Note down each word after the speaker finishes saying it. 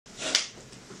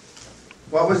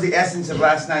What was the essence of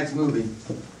last night's movie?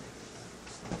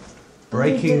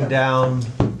 Breaking down.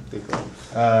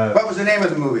 What was the name of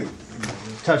the movie?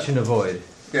 Touch and Avoid.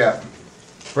 Yeah.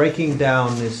 Breaking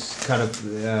down this kind of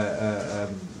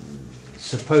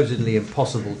supposedly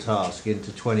impossible task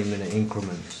into 20-minute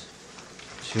increments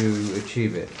to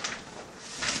achieve it.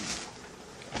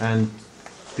 And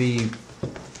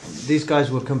these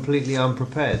guys were completely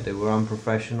unprepared. They were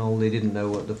unprofessional. They didn't know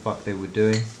what the fuck they were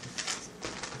doing.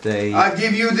 I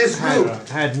give you this group.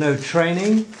 Had no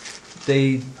training.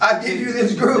 I give you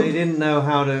this group. They didn't know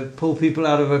how to pull people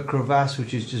out of a crevasse,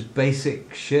 which is just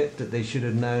basic shit that they should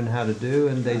have known how to do.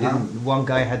 And they didn't. One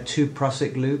guy had 2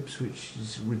 Prusik loops, which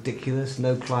is ridiculous.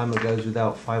 No climber goes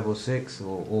without 5 or 6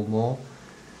 or more.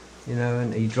 You know,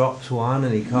 and he drops one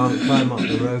and he can't climb up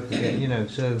the rope again. You know,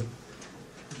 so.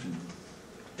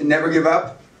 And never give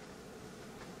up.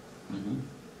 Mm-hmm.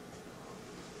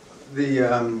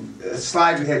 The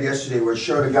slide we had yesterday where it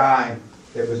showed a guy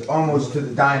that was almost to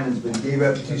the diamonds but gave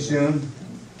up too soon.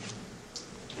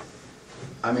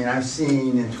 I mean, I've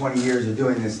seen in 20 years of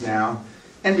doing this now,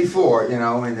 and before, you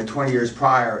know, in the 20 years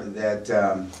prior that,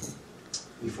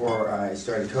 before I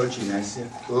started coaching, I see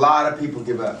a lot of people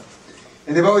give up.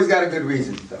 And they've always got a good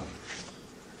reason, though.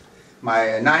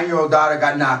 My 9-year-old daughter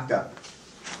got knocked up.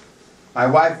 My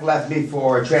wife left me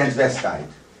for a transvestite.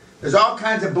 There's all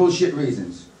kinds of bullshit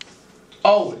reasons.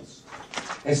 Always.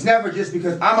 It's never just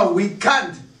because I'm a weak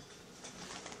cunt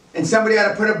and somebody had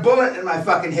to put a bullet in my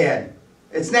fucking head.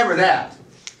 It's never that.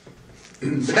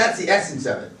 But that's the essence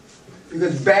of it.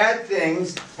 Because bad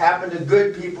things happen to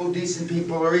good people, decent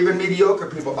people, or even mediocre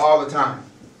people all the time.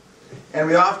 And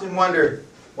we often wonder,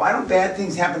 why don't bad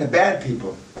things happen to bad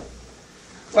people?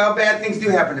 Well, bad things do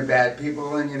happen to bad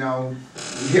people, and you know,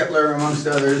 Hitler, amongst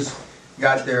others,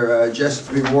 got their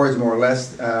just rewards, more or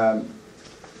less.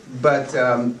 But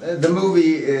the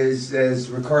movie is, as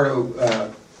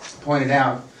Ricardo pointed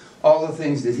out, all the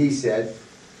things that he said,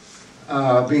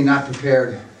 being not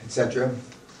prepared, etc.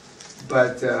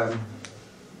 But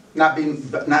not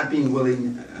being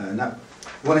willing, not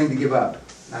willing to give up,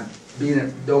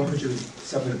 don't put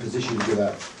yourself in a position to give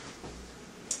up.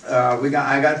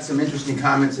 I got some interesting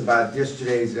comments about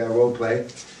yesterday's role play.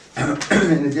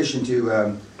 In addition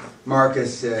to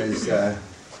Marcus has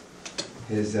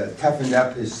toughened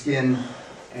up his skin,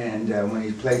 and when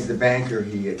he plays the banker,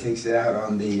 he takes it out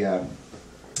on the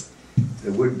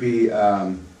would-be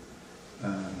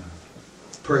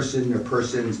person or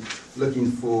persons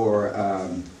looking for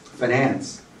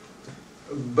finance.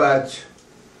 But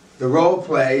the role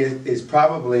play is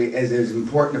probably as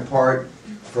important a part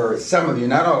for some of you,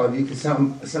 not all of you, because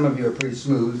some of you are pretty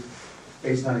smooth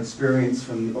based on experience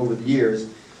from over the years.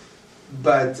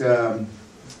 But a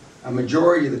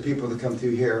majority of the people that come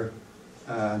through here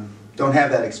don't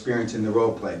have that experience in the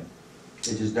role play.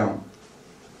 They just don't.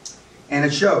 And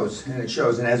it shows,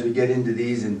 and as we get into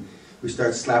these and we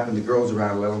start slapping the girls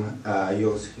around a little,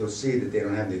 you'll see that they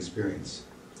don't have the experience.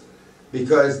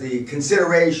 Because the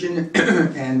consideration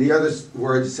and the other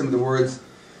words, some of the words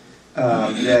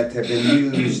that have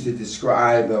been used to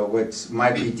describe what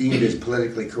might be deemed as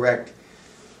politically correct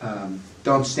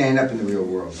don't stand up in the real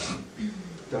world.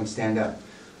 Don't stand up.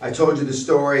 I told you the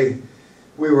story.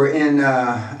 We were in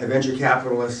a venture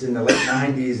capitalist in the late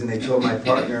 90s, and they told my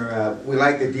partner, we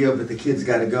like the deal, but the kid's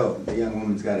got to go. The young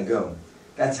woman's got to go.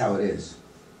 That's how it is.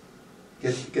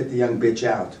 Get the young bitch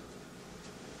out.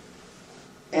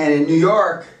 And in New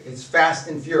York, it's Fast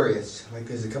and Furious. Like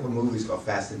there's a couple of movies called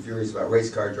Fast and Furious about race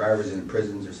car drivers in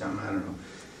prisons or something, I don't know.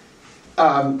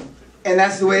 And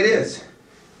that's the way it is.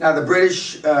 Now the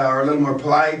British are a little more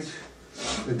polite.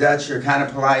 The Dutch are kind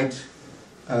of polite.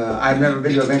 I've never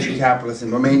been to a venture capitalist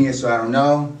in Romania, so I don't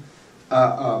know.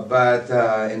 But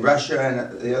in Russia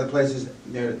and the other places,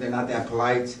 they're not that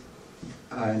polite.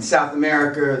 In South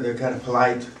America, they're kind of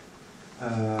polite.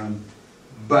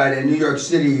 But in New York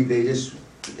City,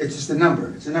 it's just a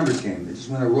number. It's a numbers game. They just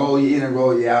want to roll you in and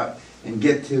roll you out and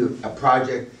get to a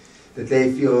project that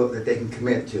they feel that they can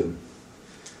commit to.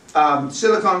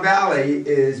 Silicon Valley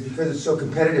is, because it's so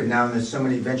competitive now and there's so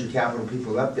many venture capital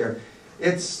people up there,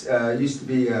 it's used to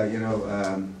be,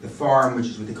 the farm, which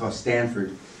is what they call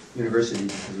Stanford University,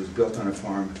 because it was built on a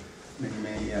farm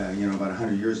many, about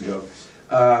 100 years ago,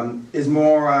 is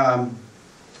more a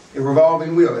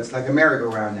revolving wheel. It's like a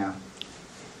merry-go-round now.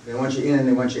 They want you in and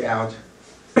they want you out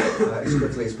as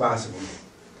quickly as possible.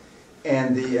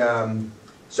 And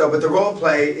but the role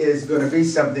play is going to be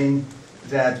something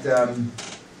that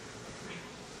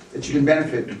that you can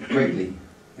benefit greatly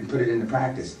and put it into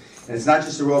practice. And it's not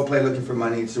just a role play looking for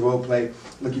money, it's a role play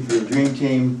looking for your dream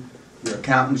team, your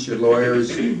accountants, your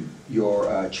lawyers,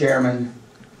 your chairman,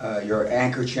 your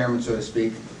anchor chairman, so to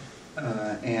speak.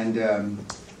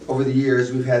 Over the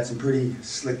years, we've had some pretty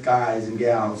slick guys and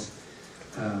gals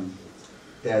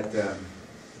that,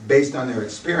 based on their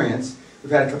experience,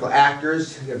 we've had a couple of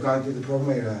actors that have gone through the program.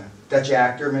 We had a Dutch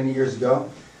actor many years ago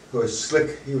who was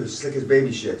slick. He was slick as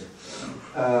baby shit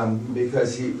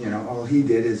because he, all he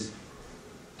did is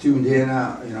tuned in.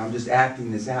 I'm just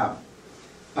acting this out.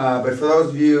 But for those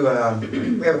of you,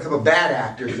 we have a couple of bad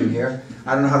actors in here.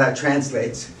 I don't know how that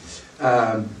translates,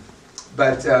 but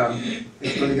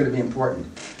it's really going to be important.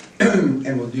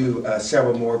 And we'll do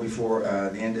several more before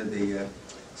the end of the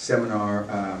seminar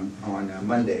on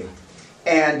Monday.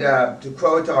 And to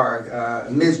quote our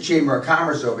Ms. Chamber of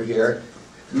Commerce over here,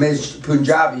 Ms.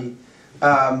 Punjabi,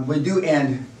 we do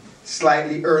end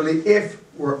slightly early if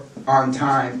we're on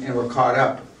time and we're caught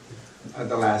up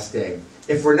the last day.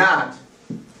 If we're not,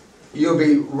 you'll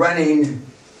be running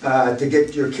to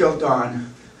get your kilt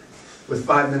on with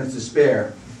 5 minutes to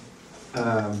spare.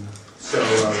 That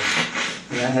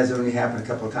has only happened a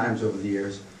couple of times over the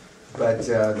years. But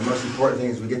the most important thing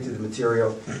is we get to the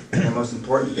material, and the most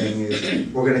important thing is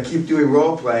we're going to keep doing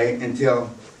role play until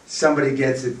somebody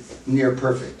gets it near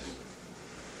perfect.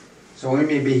 So we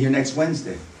may be here next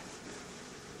Wednesday.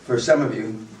 For some of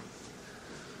you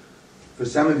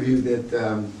that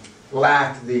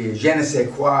lack the je ne sais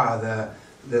quoi,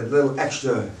 the little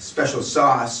extra special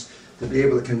sauce to be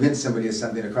able to convince somebody of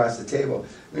something across the table,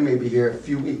 we may be here a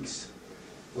few weeks.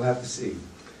 We'll have to see.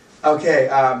 Okay,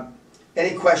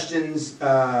 any questions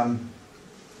on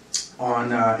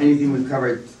anything we've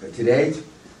covered to date?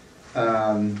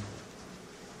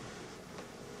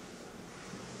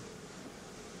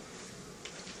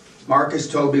 Marcus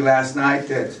told me last night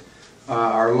that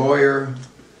our lawyer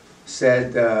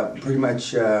said, pretty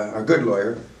much our good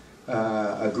lawyer,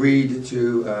 agreed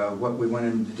to what we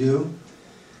wanted him to do.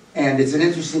 And it's an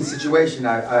interesting situation.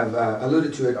 I've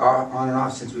alluded to it on and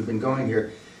off since we've been going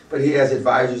here. But he has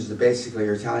advisors that basically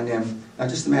are telling him, now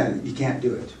just a minute, you can't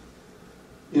do it.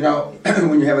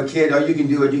 When you have a kid, oh, you can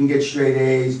do it, you can get straight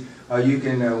A's, oh, you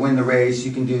can win the race,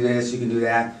 you can do this, you can do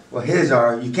that. Well, his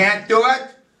are, you can't do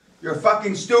it, you're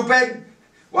fucking stupid,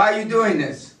 why are you doing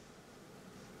this?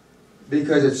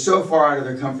 Because it's so far out of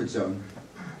their comfort zone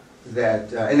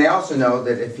that, and they also know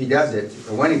that if he does it,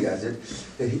 or when he does it,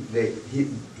 that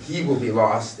he will be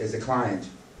lost as a client.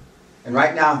 And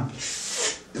right now,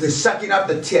 they're sucking up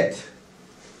the tit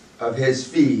of his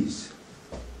fees.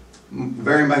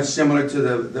 Very much similar to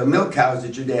the milk cows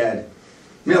that your dad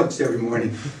milks every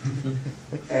morning.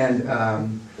 And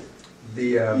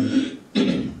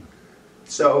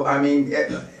so, I mean,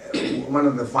 one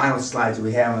of the final slides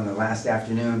we have on the last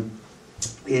afternoon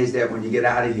is that when you get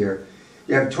out of here,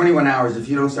 you have 21 hours. If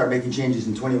you don't start making changes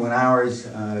in 21 hours,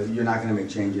 you're not going to make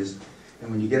changes. And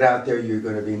when you get out there, you're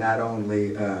going to be not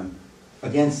only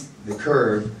against the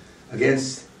curve,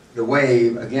 against the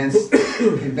wave, against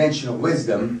conventional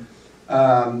wisdom.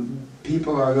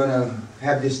 People are going to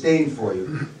have disdain for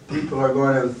you. People are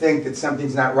going to think that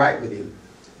something's not right with you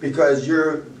because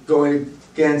you're going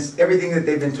against everything that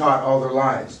they've been taught all their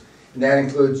lives. And that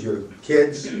includes your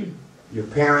kids, your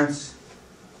parents,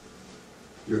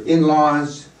 your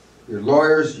in-laws, your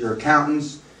lawyers, your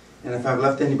accountants, and if I've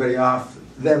left anybody off,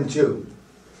 them too.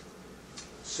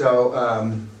 So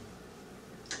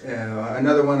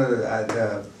another one of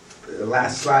the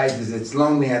last slides is it's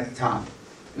lonely at the top.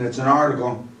 And it's an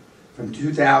article from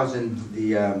 2000,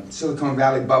 the Silicon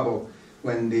Valley bubble,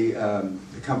 when the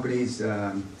companies,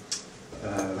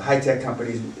 high-tech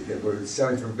companies that were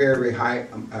selling for very, very high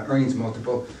earnings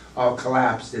multiple all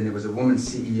collapsed. And there was a woman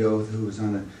CEO who was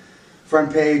on the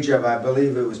front page of, I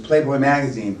believe it was Playboy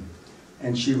magazine.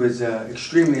 And she was an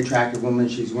extremely attractive woman.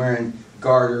 She's wearing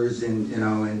garters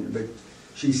but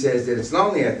she says that it's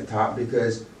lonely at the top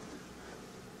because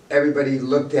everybody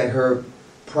looked at her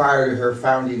prior to her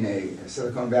founding a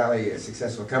Silicon Valley, a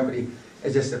successful company,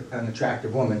 as just an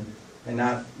attractive woman and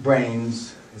not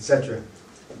brains, etc.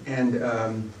 And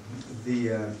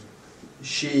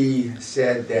she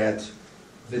said that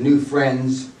the new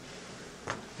friends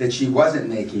that she wasn't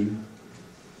making,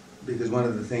 because one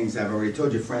of the things I've already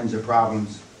told you, friends are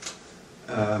problems.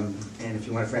 And if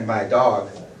you want a friend, buy a dog.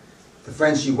 The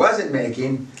friends she wasn't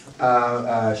making,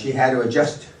 she had to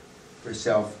adjust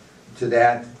herself to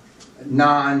that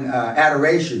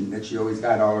non-adoration that she always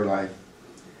got all her life.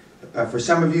 For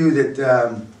some of you that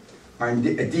are in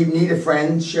a deep need of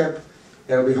friendship,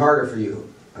 that'll be harder for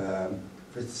you.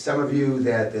 For some of you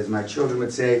that, as my children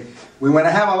would say, we want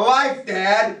to have a life,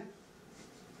 Dad,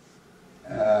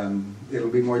 it'll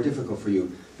be more difficult for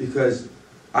you because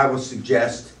I will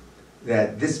suggest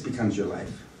that this becomes your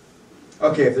life.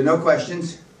 Okay, if there are no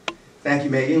questions, Thank you,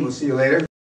 Megan. We'll see you later.